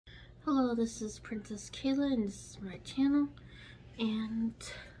Hello, this is Princess Kayla and this is my channel, and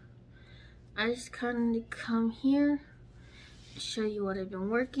I just kind of come here to show you what I've been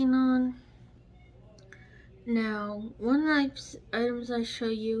working on. Now, one of the items I show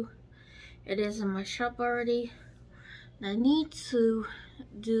you, it is in my shop already, and I need to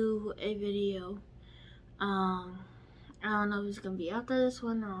do a video. I don't know if it's going to be after this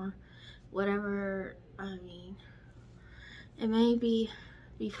one or whatever. I mean, it may be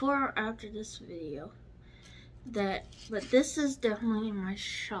before or after this video, but this is definitely in my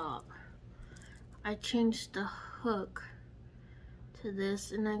shop. I changed the hook to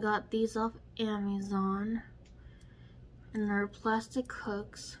this, and I got these off Amazon, and they're plastic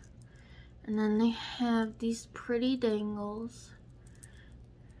hooks, and then they have these pretty dangles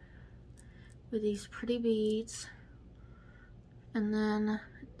with these pretty beads, and then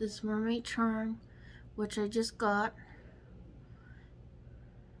this mermaid charm, which I just got.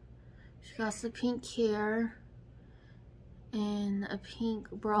 She got the pink hair and a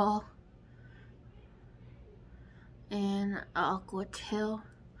pink bra and an aqua tail,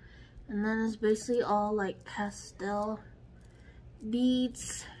 and then it's basically all like pastel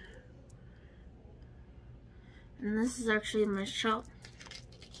beads, and this is actually in my shop.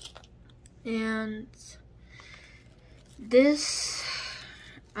 And this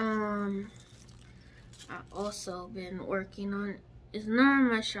I've also been working on. It's not in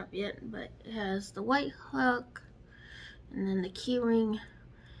my shop yet, but it has the white hook and then the key ring,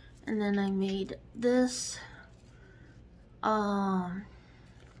 and then I made this. I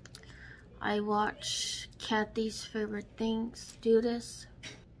watch Kathy's Favorite Things do this,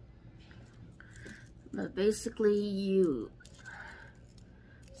 but basically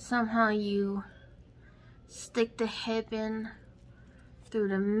somehow you stick the head in through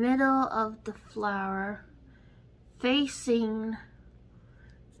the middle of the flower, facing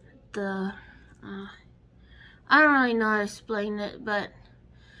the I don't really know how to explain it, but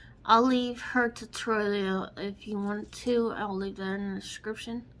I'll leave her tutorial if you want to. I'll leave that in the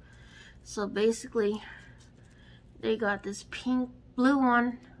description. So basically, they got this pink, blue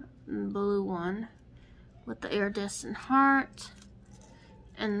one with the iridescent heart,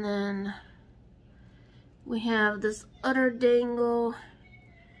 and then we have this other dangle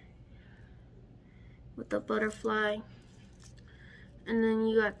with the butterfly, and then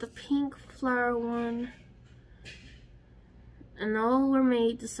you got the pink flower one, and all were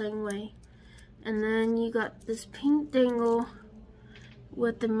made the same way. And then you got this pink dangle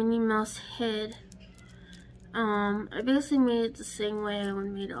with the Minnie Mouse head. I basically made it the same way I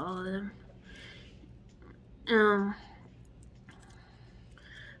made all of them.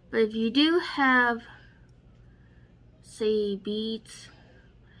 But if you do have, say, beads,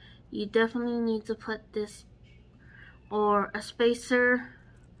 you definitely need to put this, or a spacer,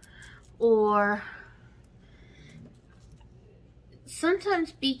 or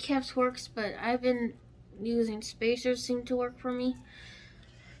sometimes bead caps works, but I've been using spacers, seem to work for me.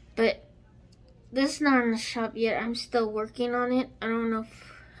 But this is not in the shop yet. I'm still working on it. I don't know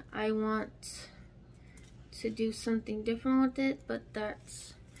if I want to do something different with it, but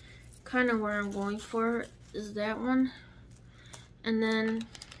that's kind of where I'm going for, is that one. And then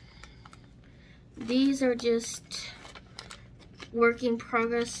these are just work in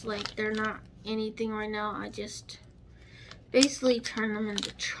progress, like they're not anything right now. I just basically turn them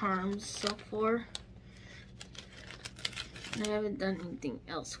into charms so far. I haven't done anything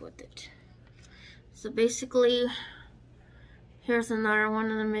else with it. So basically, here's another one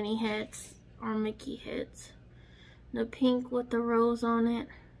of the Minnie heads, or Mickey heads. The pink with the rose on it.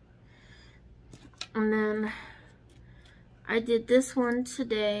 And then I did this one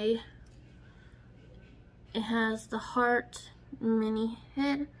today. It has the heart Minnie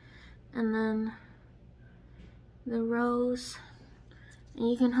head, and then the rose,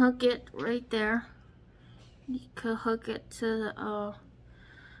 and you can hook it right there. You could hook it to a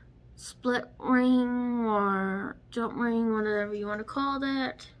split ring or jump ring, whatever you want to call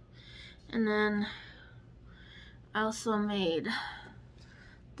that. And then I also made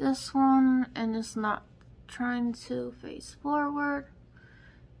this one, and it's not trying to face forward,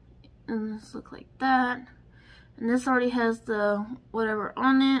 and this look like that. And this already has the whatever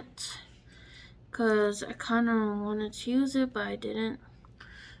on it, because I kind of wanted to use it, but I didn't.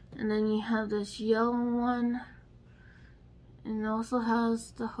 And then you have this yellow one, and it also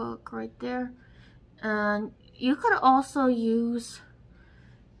has the hook right there. And you could also use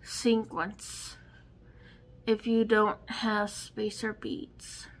sequins if you don't have spacer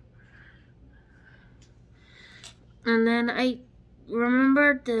beads. And then I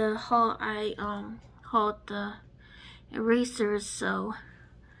remembered the haul I hauled the erasers, so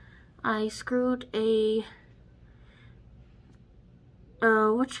I screwed a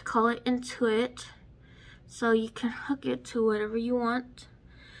into it, so you can hook it to whatever you want.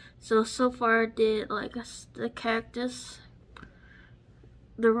 So far I did like the cactus,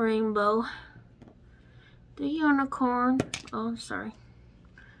 the rainbow, the unicorn, oh I'm sorry,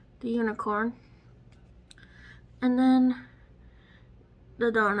 the unicorn, and then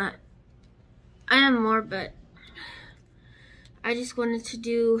the donut. I have more, but I just wanted to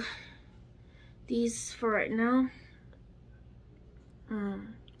do these for right now.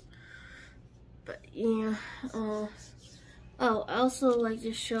 But yeah, oh, I also like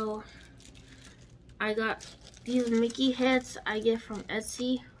to show, I got these Mickey heads I get from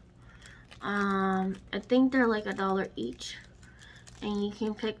Etsy. I think they're like $1 each, and you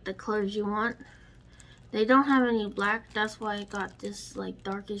can pick the colors you want. They don't have any black, that's why I got this like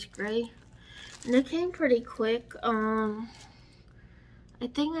darkish gray, and they came pretty quick. I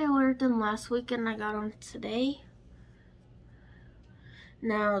think I ordered them last week and I got them today.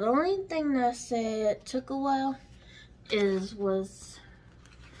 Now the only thing that said took a while was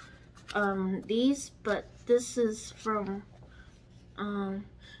these, but this is from it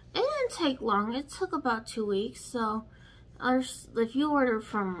didn't take long. It took about 2 weeks, so if you order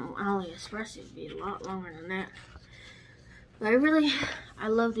from AliExpress, it'd be a lot longer than that. But I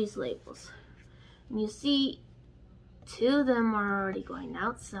love these labels. And you see, 2 of them are already going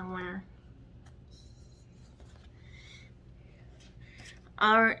out somewhere.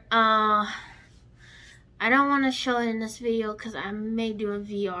 Alright, I don't want to show it in this video because I may do a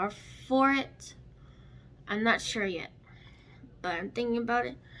VR for it. I'm not sure yet, but I'm thinking about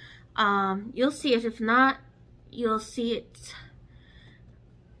it. You'll see it. If not, you'll see it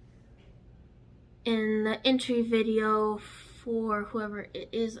in the entry video for whoever it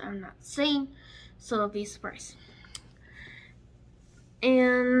is I'm not saying, so it'll be a surprise.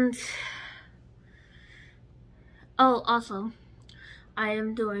 And oh, also, I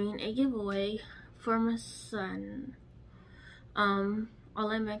am doing a giveaway for my son. All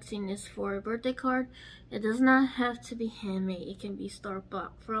I'm asking is for a birthday card. It does not have to be handmade. It can be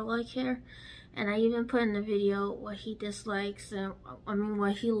store-bought for all I care. And I even put in the video what he dislikes and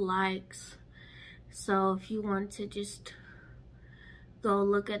what he likes. So if you want to just go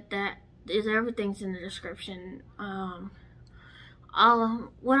look at that, everything's in the description. What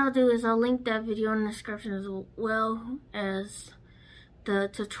I'll do is I'll link that video in the description as well as the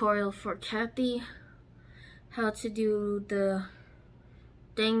tutorial for Kathy, how to do the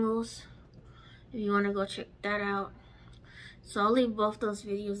dangles, if you want to go check that out. So I'll leave both those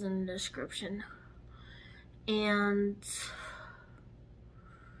videos in the description. And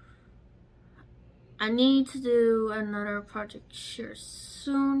I need to do another project here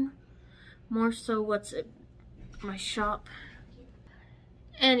soon, more so what's at my shop.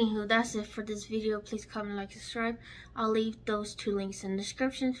 Anywho, that's it for this video. Please comment, like, subscribe. I'll leave those 2 links in the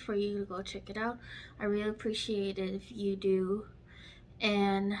description for you to go check it out. I really appreciate it if you do.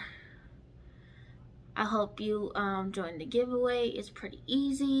 And I hope you join the giveaway. It's pretty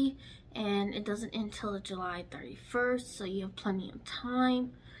easy, and it doesn't end until July 31st, so you have plenty of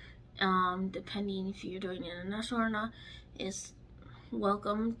time. Depending if you're doing international or not, it's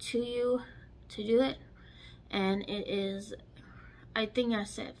welcome to you to do it. And it is, I think I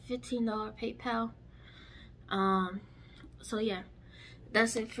said $15 PayPal. So yeah,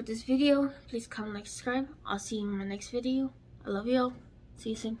 that's it for this video. Please comment, like, subscribe. I'll see you in my next video. I love you all.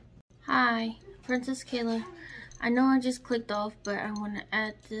 See you soon. Hi, Princess Kayla. I know I just clicked off, but I want to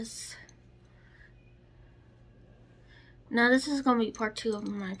add this. Now this is gonna be part 2 of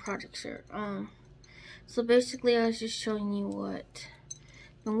my projects here. So basically I was just showing you what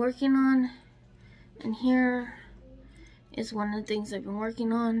I've been working on, and here is one of the things I've been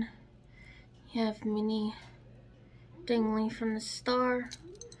working on. You have Minnie dangling from the star.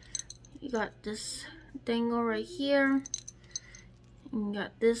 You got this dangle right here. And you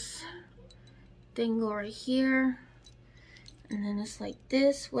got this dangle right here. And then it's like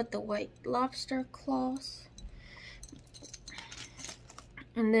this with the white lobster claws.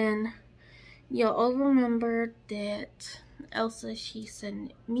 And then you'll all remember that Elsa, she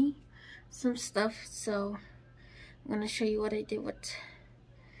sent me some stuff, so I'm gonna show you what I did with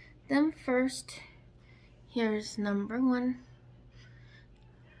them first. Here's number 1.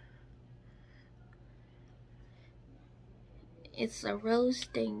 It's a rose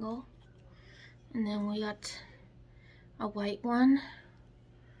dangle, and then we got a white one,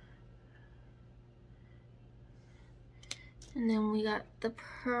 and then we got the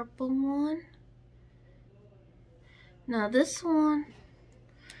purple one. Now this one,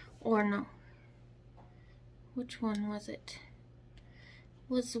 or no, which one was it?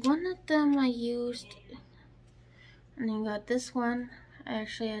 was one of them I used, and then got this one. I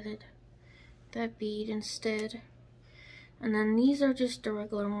actually added that bead instead. And then these are just the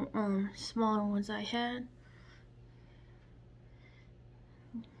regular smaller ones I had.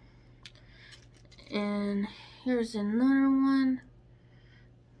 And here's another one.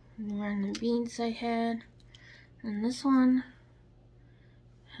 The random beads I had. And this one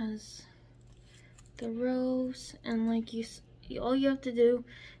has the rose, and like all you have to do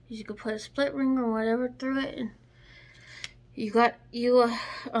is you can put a split ring or whatever through it, and you got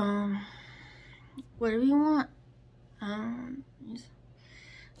whatever you want.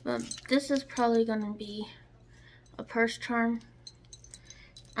 But this is probably gonna be a purse charm.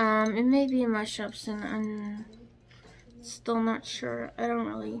 It may be in my shop soon. I'm still not sure. I don't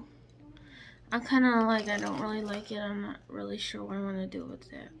really like it. I'm not really sure what I want to do with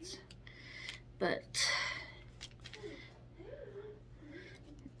that. But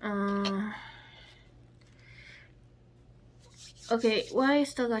okay, why I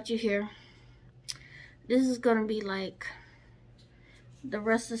still got you here. This is gonna be like the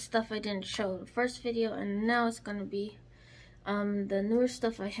rest of the stuff I didn't show the first video, and now it's gonna be the newer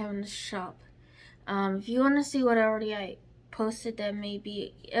stuff I have in the shop. If you want to see what I posted that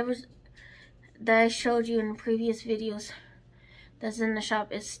maybe that I showed you in the previous videos that's in the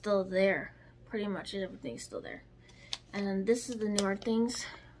shop, is still there. Pretty much everything's still there. And this is the newer things.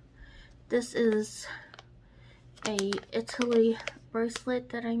 This is a Italy bracelet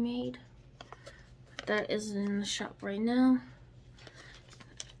that I made. That is in the shop right now.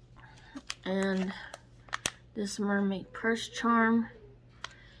 And this mermaid purse charm.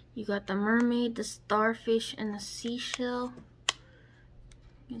 You got the mermaid, the starfish, and the seashell.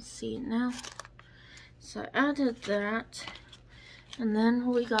 You can see it now. So I added that. And then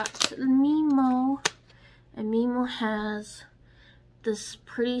we got Mimo. And Mimo has this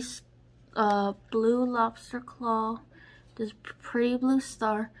pretty blue lobster claw, this pretty blue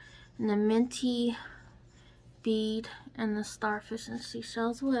star, and the minty bead, and the starfish and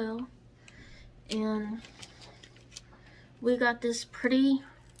seashell as well. And we got this pretty,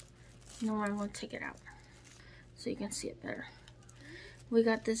 I'm going to take it out so you can see it better. We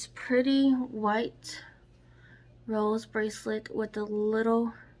got this pretty white rose bracelet with the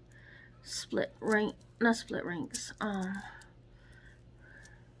little split ring, not split rings.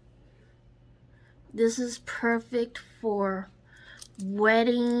 This is perfect for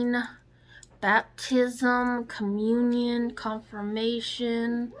wedding, baptism, communion,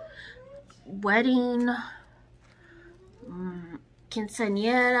 confirmation, wedding,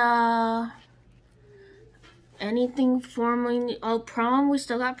 quinceañera, anything formally. Oh, prom, we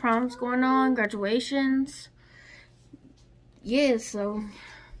still got proms going on, graduations. Yeah, so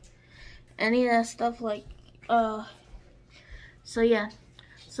any of that stuff, like so yeah,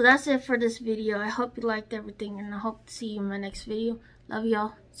 so that's it for this video. I hope you liked everything, and I hope to see you in my next video. Love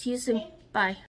y'all. See you soon. Bye.